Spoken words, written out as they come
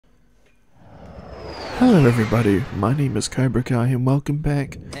Hello everybody, my name is Cobra Kai and welcome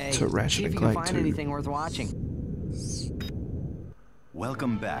back to Ratchet Clank 2. Anything worth watching.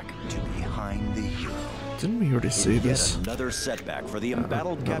 Welcome back to Behind the Hero. Didn't we already see this? Yet another setback for the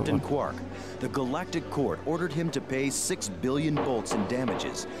embattled Captain Quark. The Galactic Court ordered him to pay 6 billion bolts in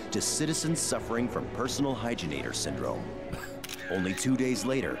damages to citizens suffering from personal hygienator syndrome. Only 2 days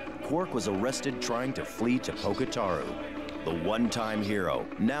later, Quark was arrested trying to flee to Pokataru. The one-time hero,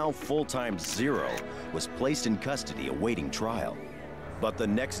 now full-time Zero, was placed in custody awaiting trial. But the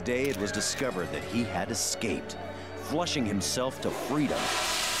next day it was discovered that he had escaped, flushing himself to freedom.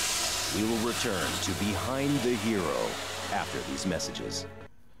 We will return to Behind the Hero after these messages.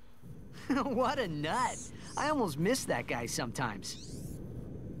 What a nut! I almost miss that guy sometimes.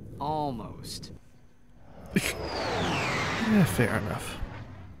 Almost. Yeah, fair enough.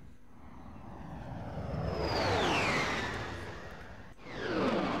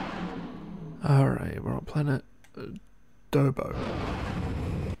 Alright, we're on planet Dobo,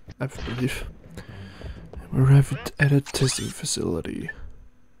 I believe. We're arrived at a testing facility.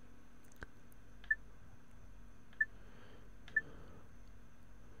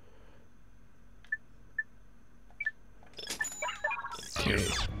 Okay.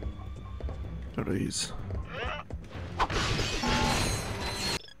 What are these?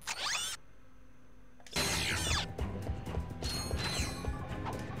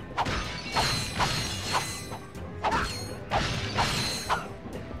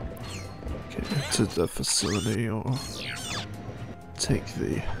 To the facility or take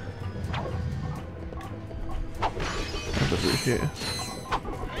the over here.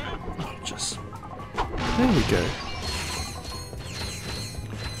 Oh, just there we go.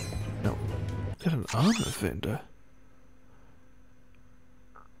 No, got an armor vendor.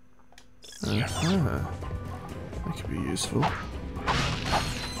 That could be useful.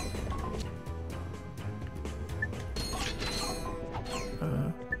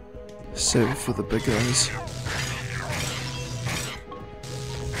 Save it for the big guys.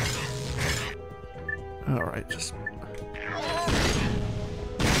 Alright, just...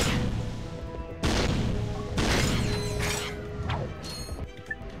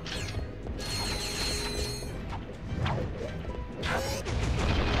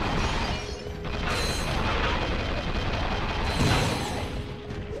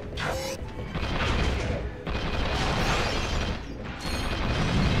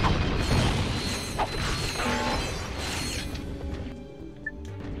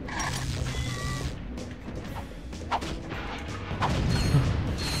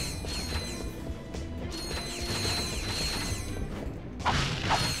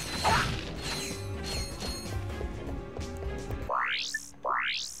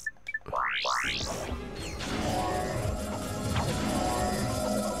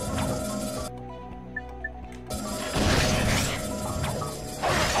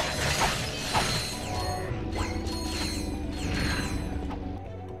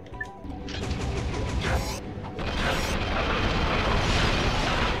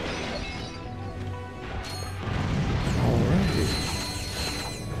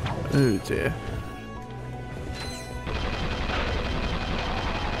 Oh dear.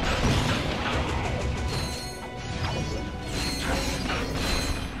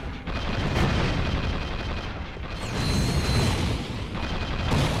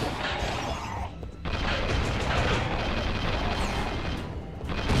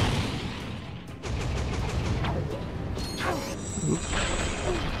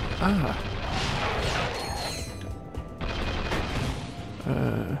 Ah.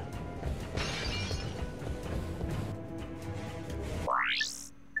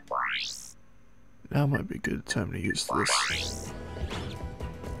 Now might be a good time to use this,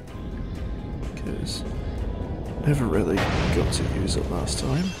 because never really got to use it last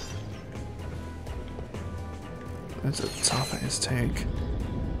time. That's a tough ass tank.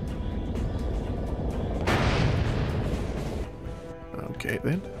 Okay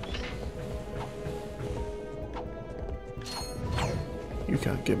then. You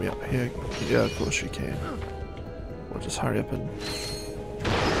can't get me up here. Yeah, of course you can. We'll just hurry up and...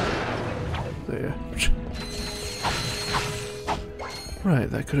 There. Right,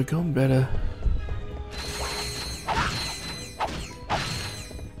 that could have gone better.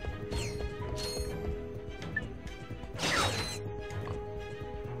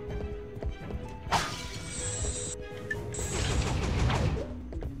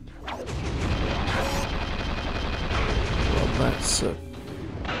 Well, that's it.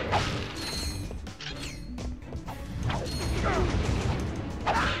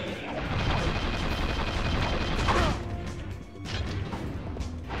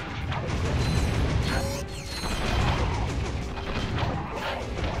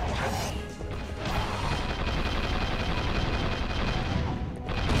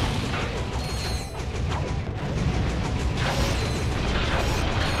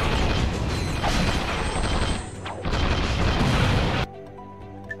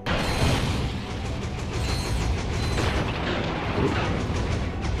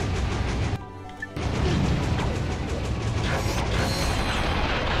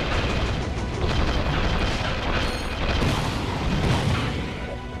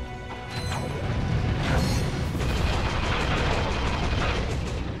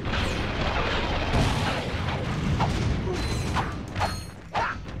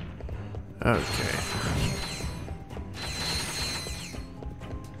 Okay.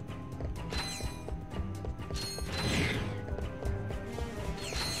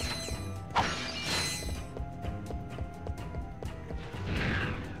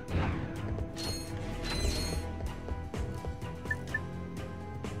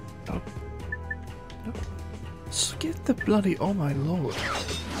 Oh. No. Skip the bloody, oh my lord.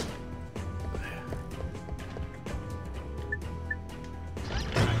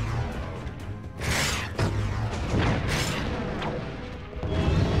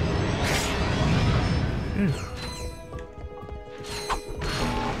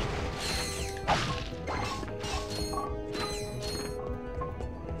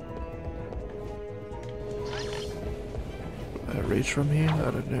 Reach from here?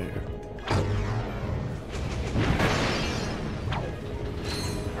 I don't know.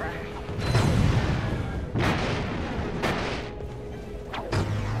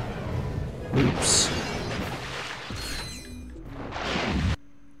 Oops.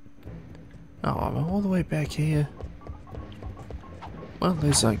 Oh, I'm all the way back here. Well, at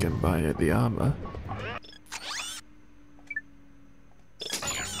least I can buy the armor.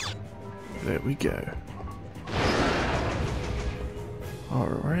 There we go.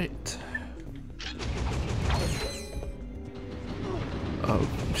 Alright. Oh.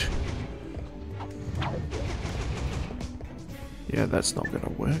 Yeah, that's not gonna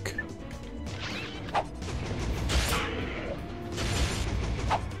work.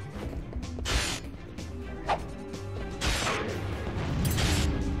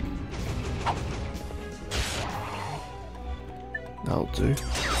 That'll do.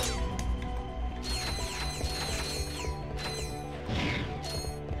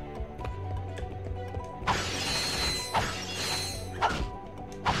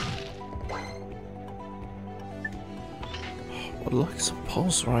 Would like some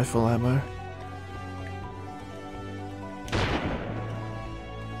pulse rifle ammo.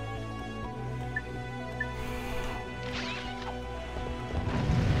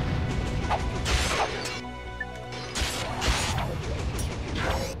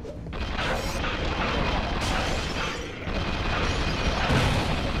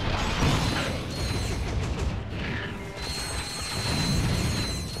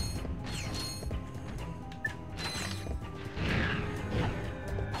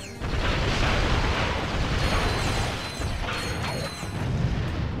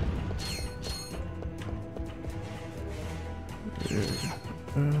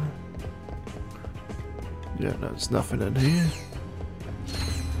 Yeah, there's nothing in here.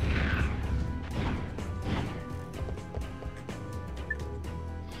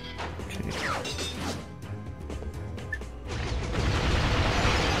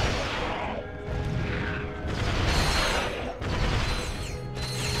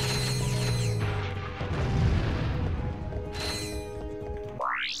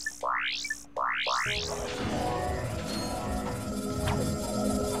 Okay.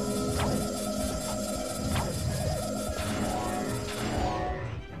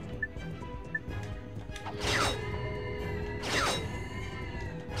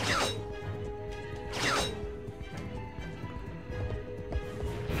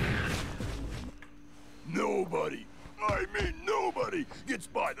 Nobody, I mean nobody, gets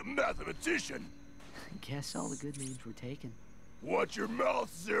by the mathematician. Guess all the good names were taken. Watch your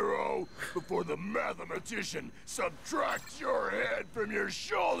mouth, Zero, before the mathematician subtracts your head from your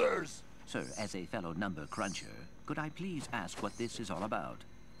shoulders. Sir, as a fellow number cruncher, could I please ask what this is all about?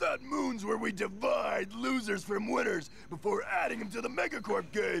 That moon's where we divide losers from winners before adding them to the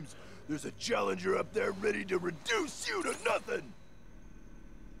Megacorp games. There's a challenger up there ready to reduce you to nothing.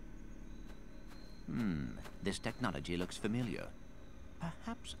 This technology looks familiar.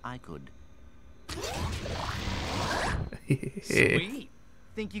 Perhaps I could... Sweet.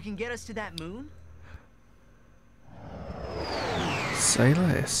 Think you can get us to that moon? Say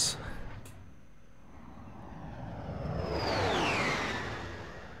less.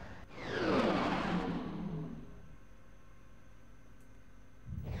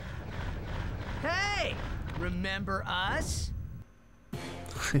 Hey! Remember us?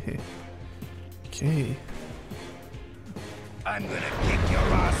 Okay. I'm gonna kick your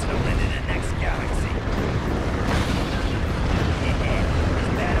arsenal into the next galaxy. Is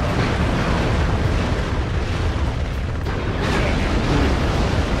that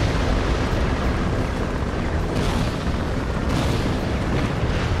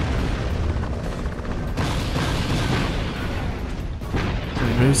He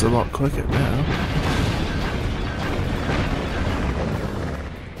moves a lot quicker now.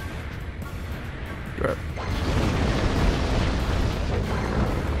 Right.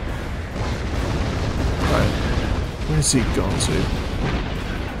 Where's he gone to?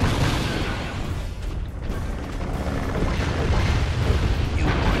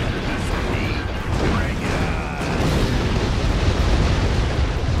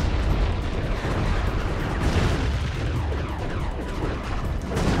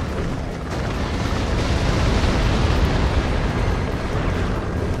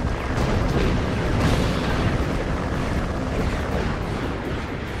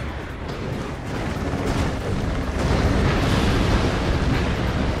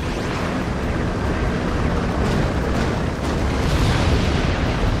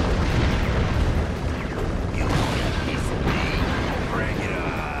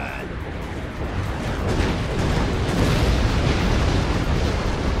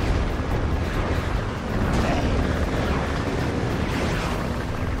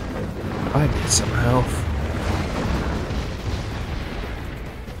 I need some health.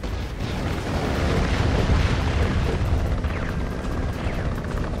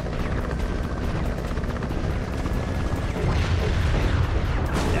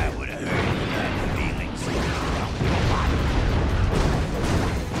 That would have hurt my feelings.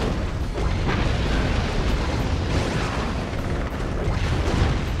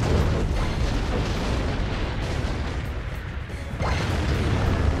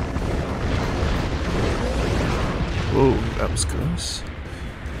 Whoa, that was close.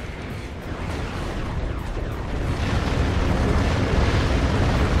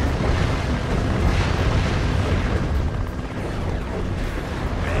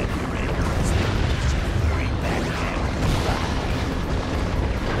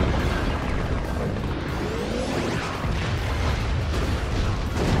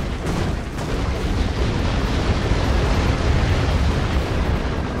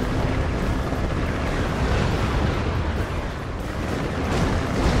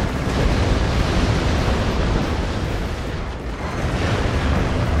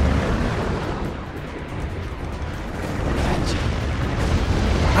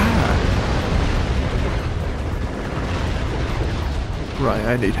 Right,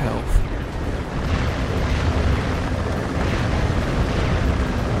 I need health.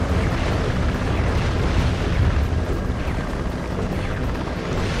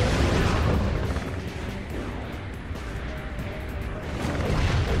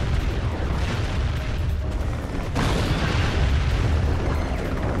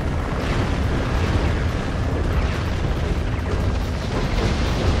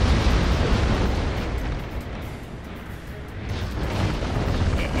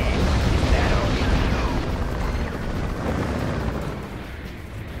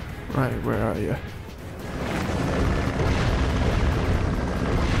 Right, where are you?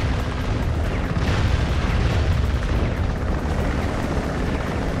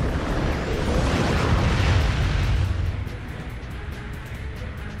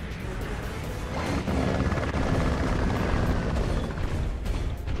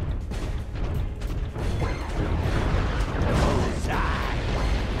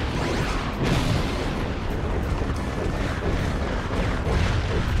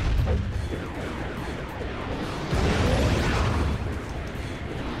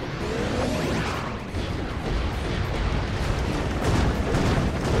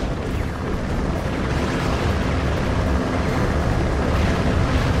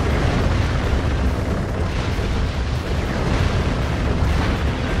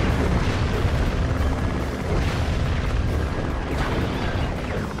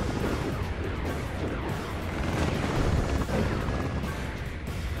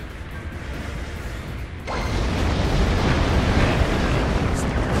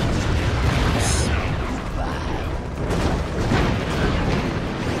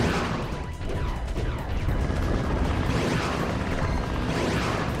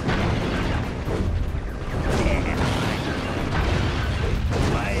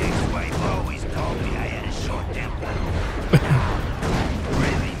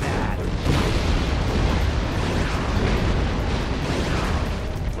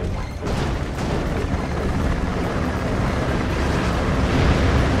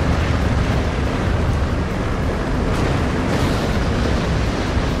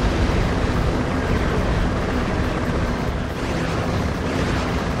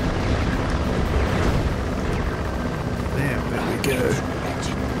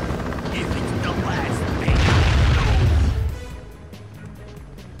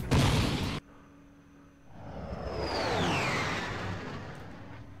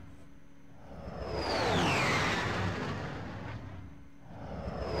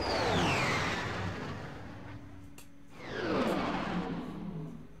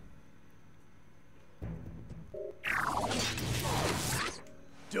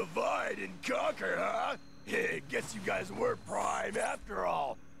 conquer, huh? Guess you guys were prime after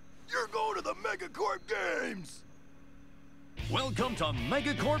all. You're going to the Megacorp Games! Welcome to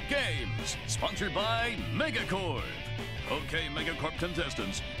Megacorp Games, sponsored by Megacorp. Okay, Megacorp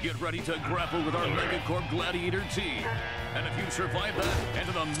contestants, get ready to grapple with our Megacorp Gladiator team. And if you survive that,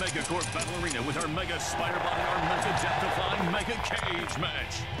 enter the Megacorp Battle Arena with our Mega Spider-Bot and our Mega Death-defying Mega Cage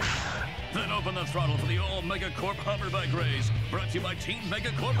match. Then open the throttle for the all-Megacorp hoverback race, brought to you by Team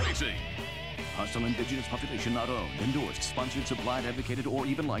Megacorp Racing. Hostile indigenous population not owned, endorsed, sponsored, supplied, advocated, or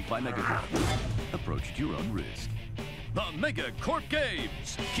even liked by Megacorp. Approach at your own risk. The Megacorp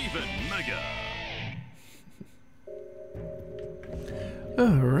Games. Keep it mega.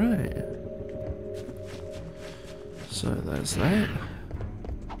 Alright. So there's that.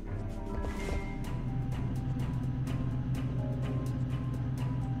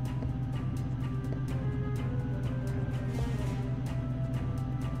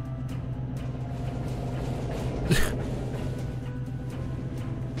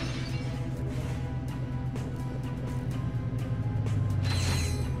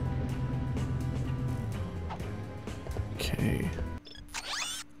 Okay.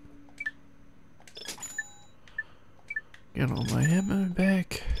 Get all my ammo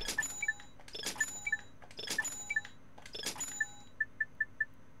back.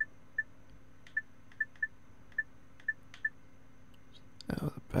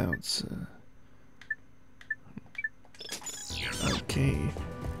 Oh, the bouncer. Okay.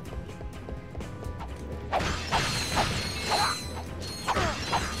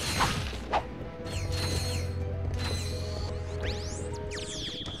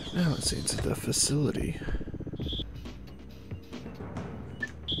 Now let's into the facility.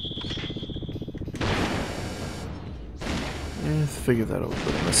 I figured that was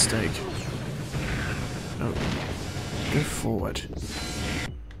a mistake. No, go forward.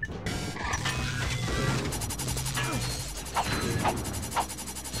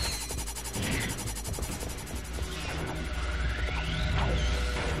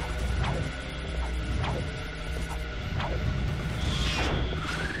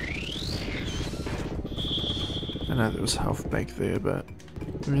 I know there was health back there, but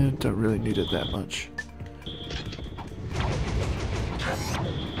I don't really need it that much.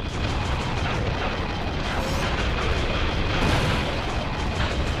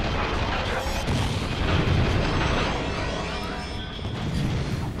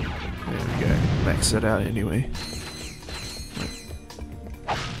 There we go. Max it out anyway.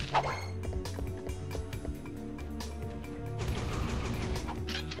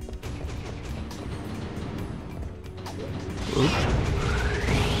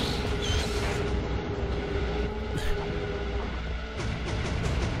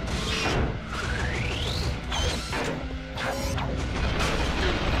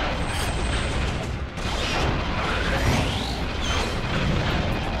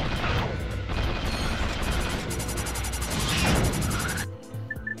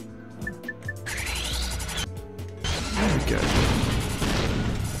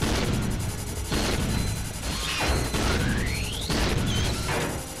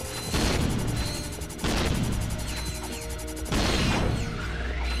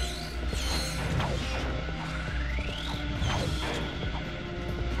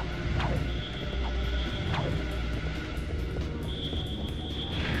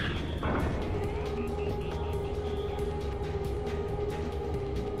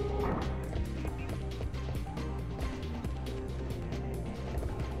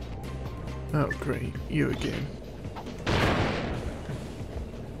 Oh great, you again.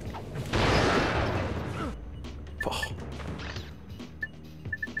 Oh.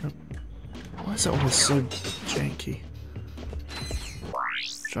 Why is it always so janky?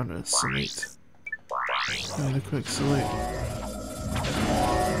 Trying to select. Need a quick select.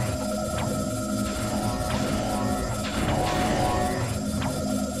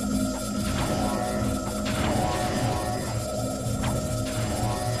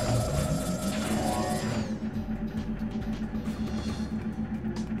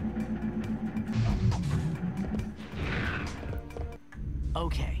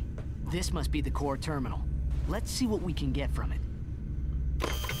 Okay, this must be the core terminal. Let's see what we can get from it.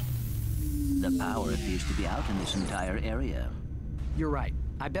 The power appears to be out in this entire area. You're right.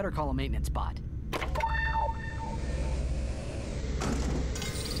 I better call a maintenance bot.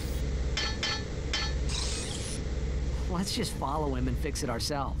 Let's just follow him and fix it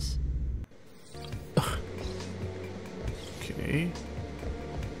ourselves. Okay.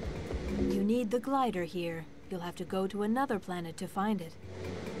 You need the glider here. You'll have to go to another planet to find it.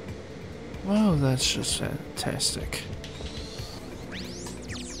 Well, that's just fantastic.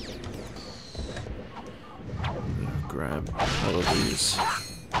 grab all of these.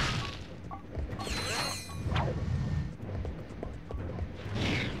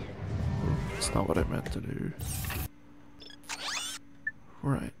 That's not what I meant to do.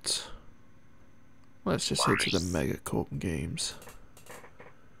 Right. Let's just head to the Megacorp games.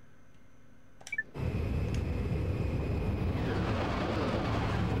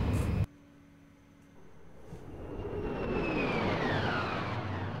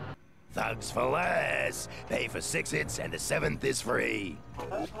 Thugs for less. Pay for 6 hits and the 7th is free.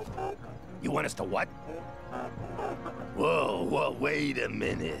 You want us to what? Whoa, wait a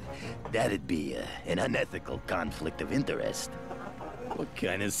minute. That'd be an unethical conflict of interest. What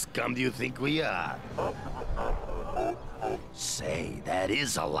kind of scum do you think we are? Say, that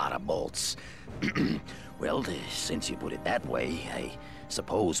is a lot of bolts. Well, since you put it that way, I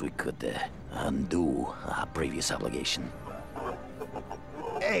suppose we could undo our previous obligation.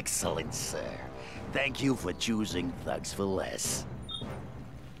 Excellent, sir. Thank you for choosing Thugs for Less.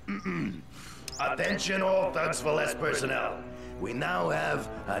 Attention all Thugs for Less personnel. We now have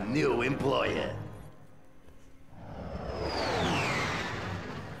a new employer.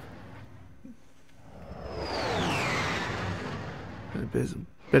 I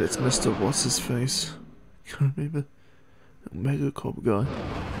bet it's Mr. What's-His-Face. Can't remember. The Megacorp guy.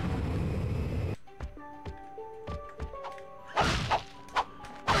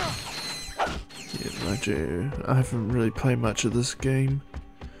 Yeah, mind you, I haven't really played much of this game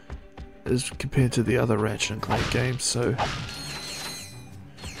as compared to the other Ratchet Clank games, so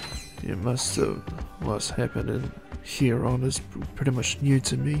yeah, most of what's happened in here on is pretty much new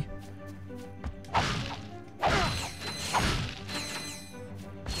to me.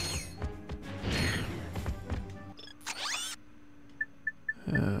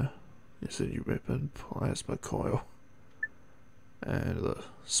 It's a new weapon, plasma coil, and the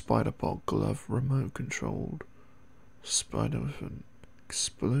spider bot glove, remote controlled spider with an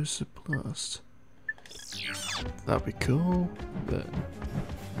explosive blast. That'd be cool, but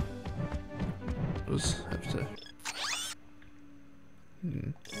we'll just have to.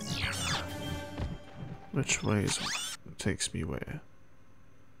 Which way takes me where?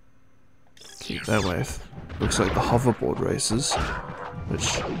 Keep that way. Looks like the hoverboard races,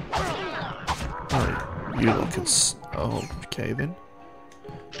 which. Oh, you look at. Oh, okay then.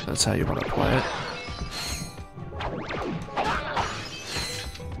 That's how you want to play it.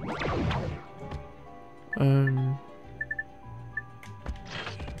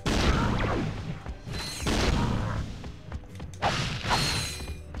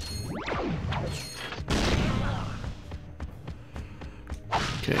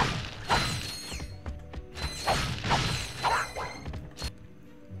 Okay.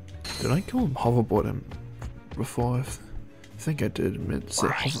 Did I call him hoverboard before? I think I did. I meant to say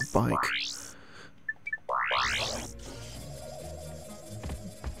hover bike.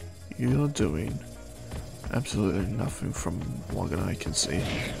 You're doing absolutely nothing from what I can see.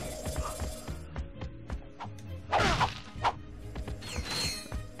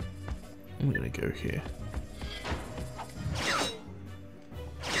 I'm gonna go here.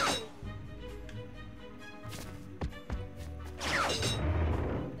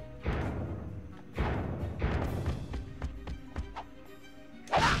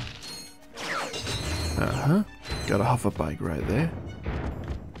 Got a hover bike right there.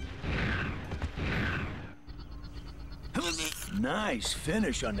 Nice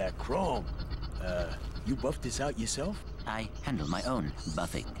finish on that chrome. You buffed this out yourself? I handle my own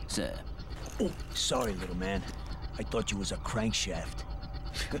buffing, sir. Oh, sorry, little man. I thought you was a crankshaft.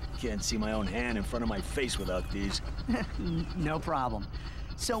 Can't see my own hand in front of my face without these. No problem.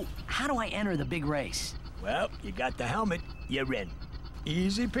 So, how do I enter the big race? Well, you got the helmet, you're in.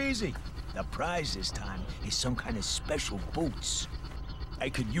 Easy peasy. The prize this time is some kind of special boots. I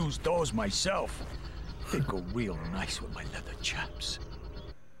could use those myself. They go real nice with my leather chaps.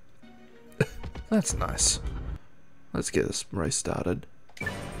 That's nice. Let's get this race started.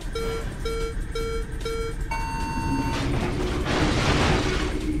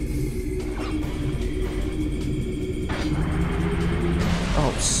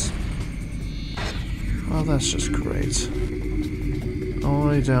 Oh, that's just great. All the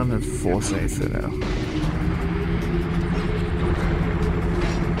way down to 14th now.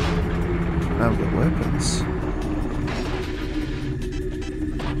 I've got weapons.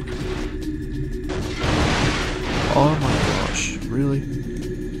 Oh my gosh, really?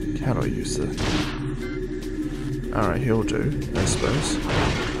 How do I use this? Alright, he'll do, I suppose.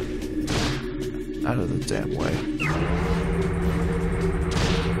 Out of the damn way.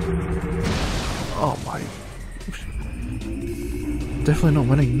 Oh my. Definitely not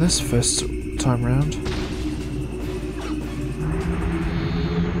winning this first time round.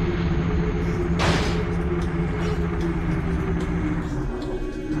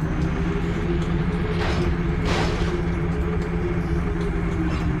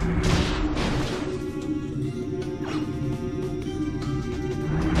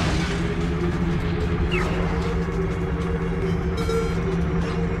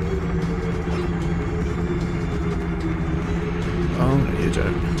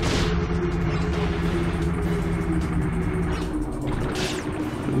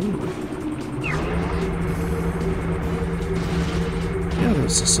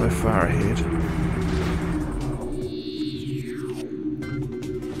 others are so far ahead.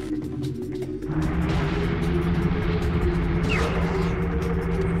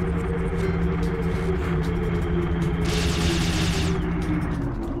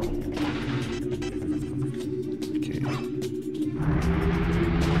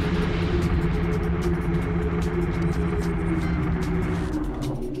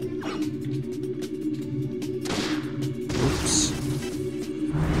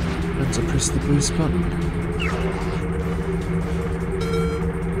 To press the boost button.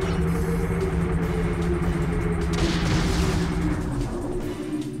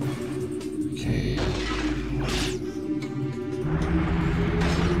 Okay.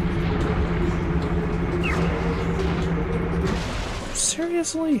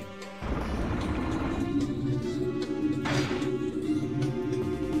 Seriously?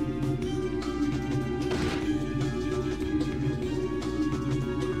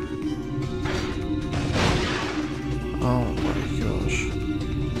 Oh my gosh.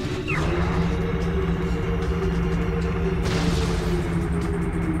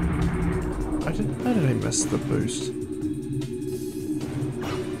 How did I miss the boost?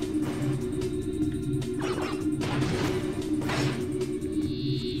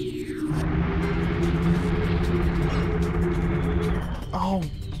 Oh.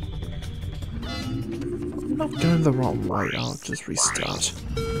 I'm not going the wrong way, I'll just restart.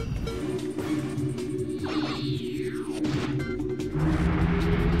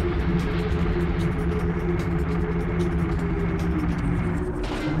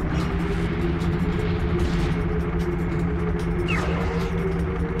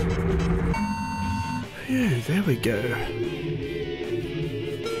 Phew, there we go.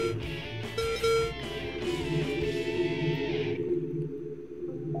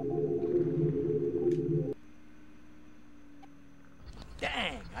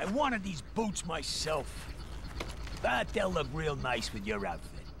 Dang, I wanted these boots myself. But they'll look real nice with your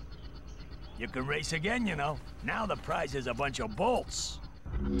outfit. You can race again, you know. Now the prize is a bunch of bolts.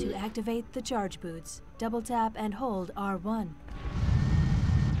 To activate the charge boots, double tap and hold R1.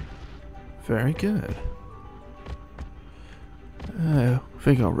 Very good. I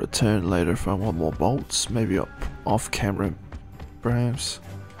think I'll return later if I want more bolts. Maybe off camera, perhaps.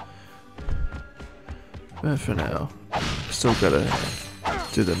 But for now, still gotta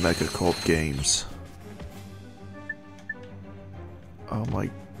do the Megacorp games. Oh my,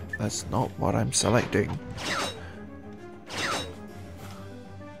 that's not what I'm selecting.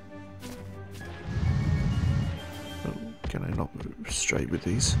 Oh, can I not move straight with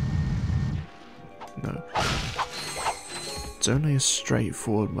these? No. It's only a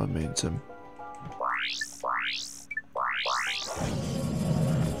straightforward momentum.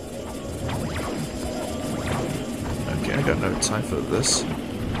 Okay, I got no time for this.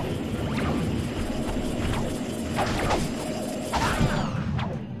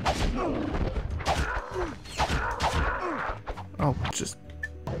 Oh, just...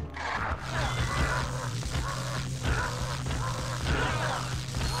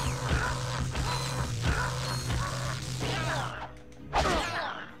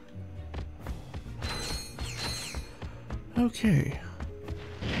 Okay.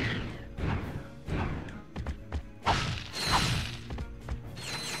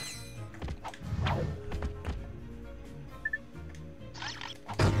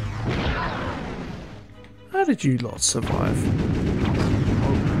 How did you lot survive?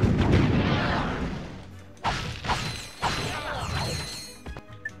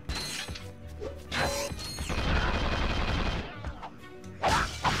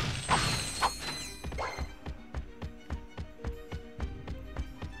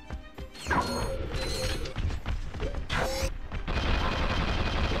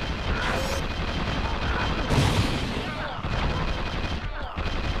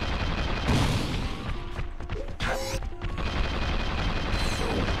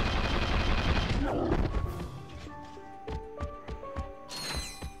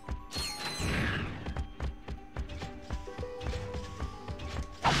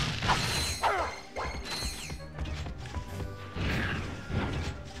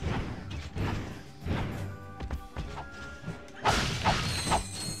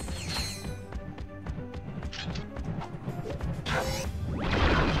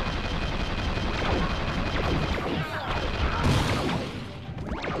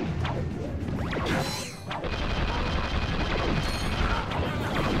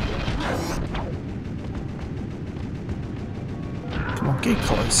 Come on, get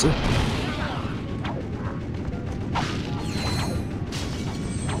closer.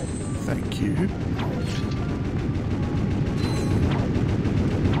 Thank you.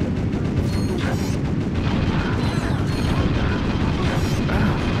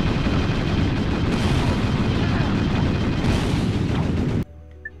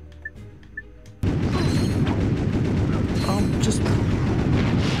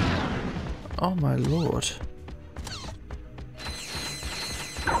 Oh my lord.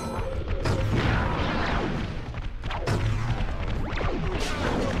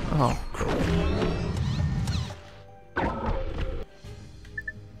 Oh, crap.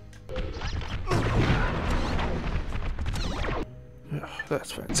 Oh,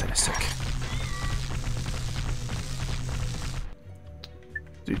 that's fantastic.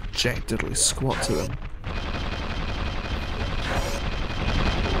 Do jack diddly squat to them.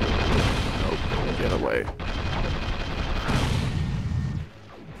 Nope, get away.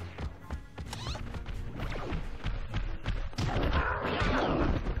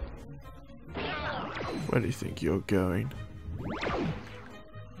 Where do you think you're going?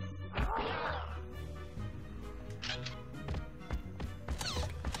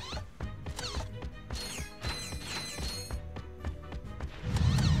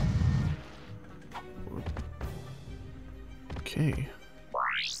 Okay.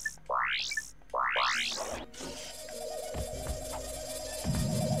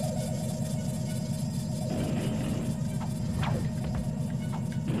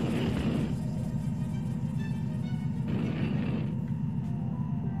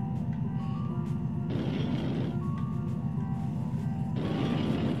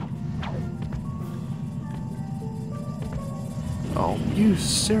 Oh, you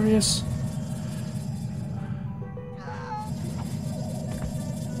serious?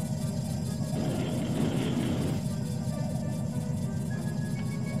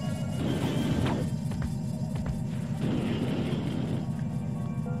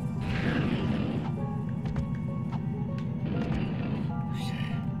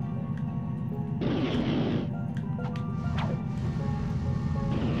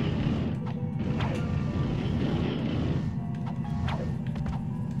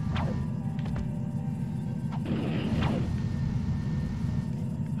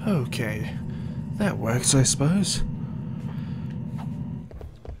 Okay, that works, I suppose.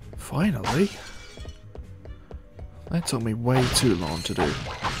 Finally. That took me way too long to do.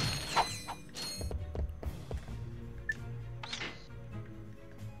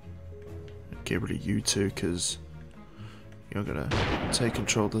 Get rid of you two, because you're gonna take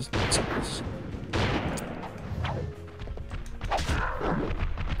control of this.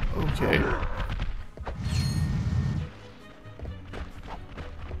 Okay.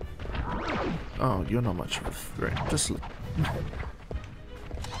 Oh, you're not much of a threat. Just.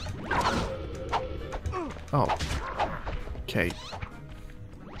 Oh. Okay.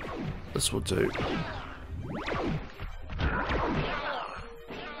 This will do.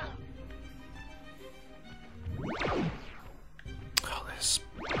 Oh, there's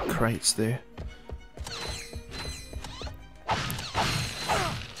crates there.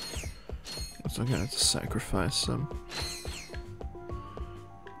 So I'm gonna have to sacrifice some.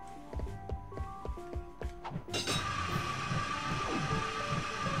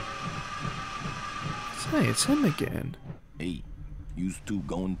 Hey, it's him again. Hey, you two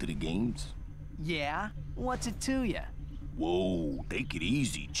going to the games? Yeah? What's it to ya? Whoa, take it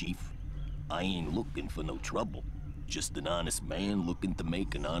easy, Chief. I ain't looking for no trouble. Just an honest man looking to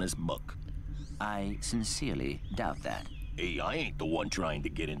make an honest buck. I sincerely doubt that. Hey, I ain't the one trying to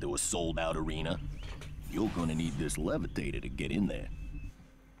get into a sold-out arena. You're gonna need this levitator to get in there.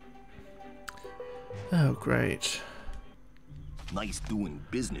 Oh, great. Nice doing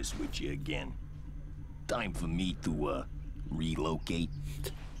business with you again. Time for me to, relocate.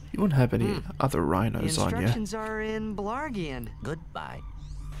 You wouldn't have any other rhinos on you. Instructions are in Blargian. Goodbye.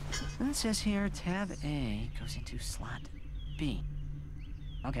 And it says here, tab A goes into slot B.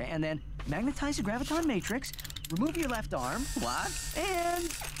 Okay, and then magnetize the graviton matrix, remove your left arm, lock, and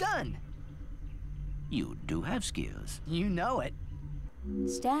done. You do have skills. You know it.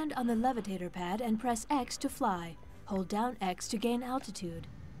 Stand on the levitator pad and press X to fly. Hold down X to gain altitude.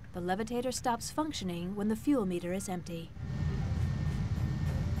 The levitator stops functioning when the fuel meter is empty.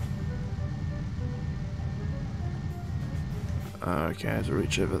 Okay, I have to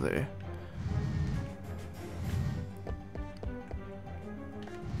reach over there.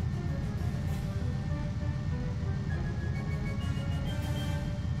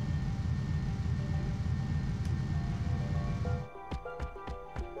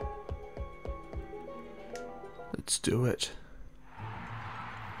 Let's do it.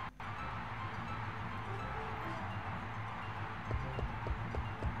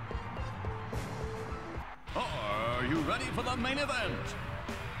 Are you ready for the main event?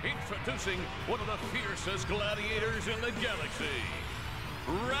 Introducing one of the fiercest gladiators in the galaxy,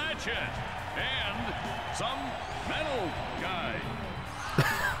 Ratchet, and some metal guy.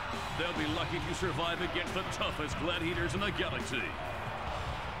 They'll be lucky to survive against the toughest gladiators in the galaxy.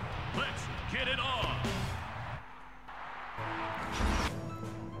 Let's get it on.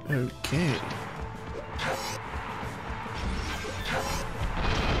 Okay.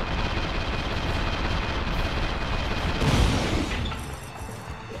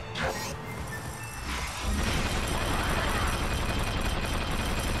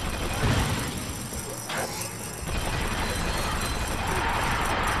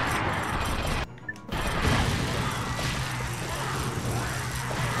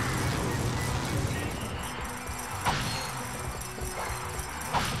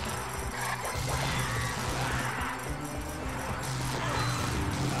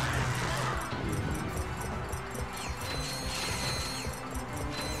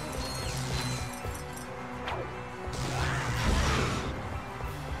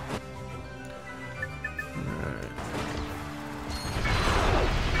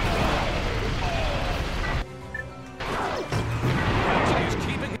 He's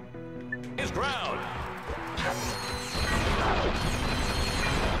keeping his ground.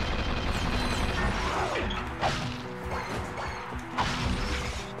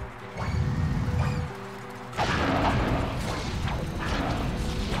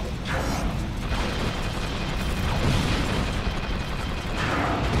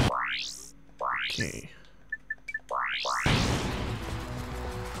 Okay.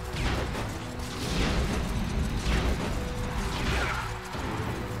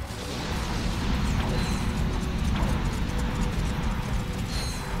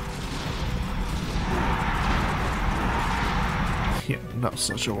 Yeah, not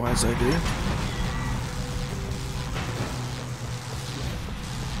such a wise idea.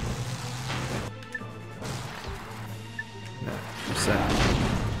 No, what's that?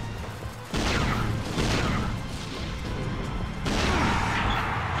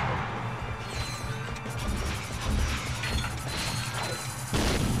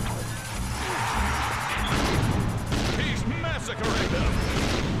 He's massacring them.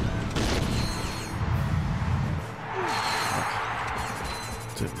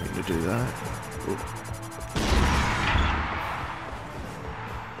 Didn't mean to do that. Ooh.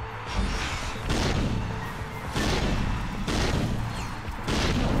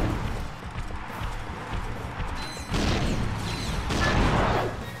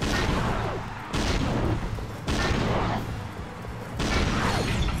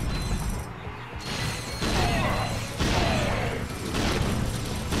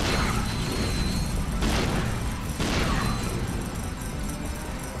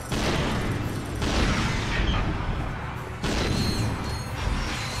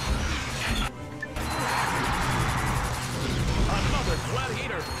 Another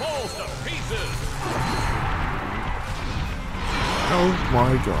gladiator falls to pieces. Oh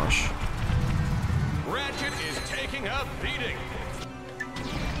my gosh. Ratchet is taking a beating.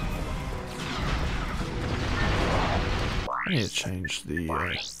 I need to change the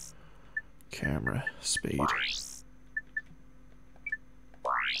camera speed.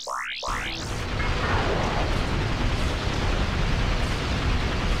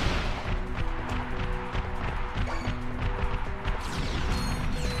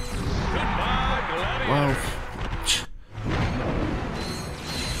 Goodbye, gladiator. Well,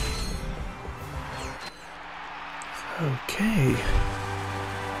 okay.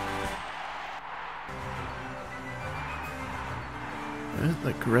 And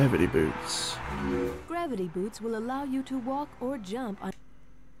the gravity boots. Gravity boots will allow you to walk or jump on.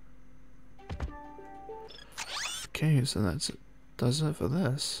 Okay, so does it for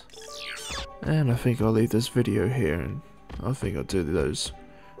this. And I think I'll leave this video here, and I think I'll do those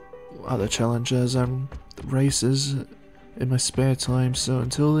other challenges and races in my spare time. So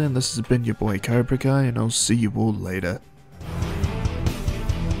until then, this has been your boy Cobra Guy, and I'll see you all later.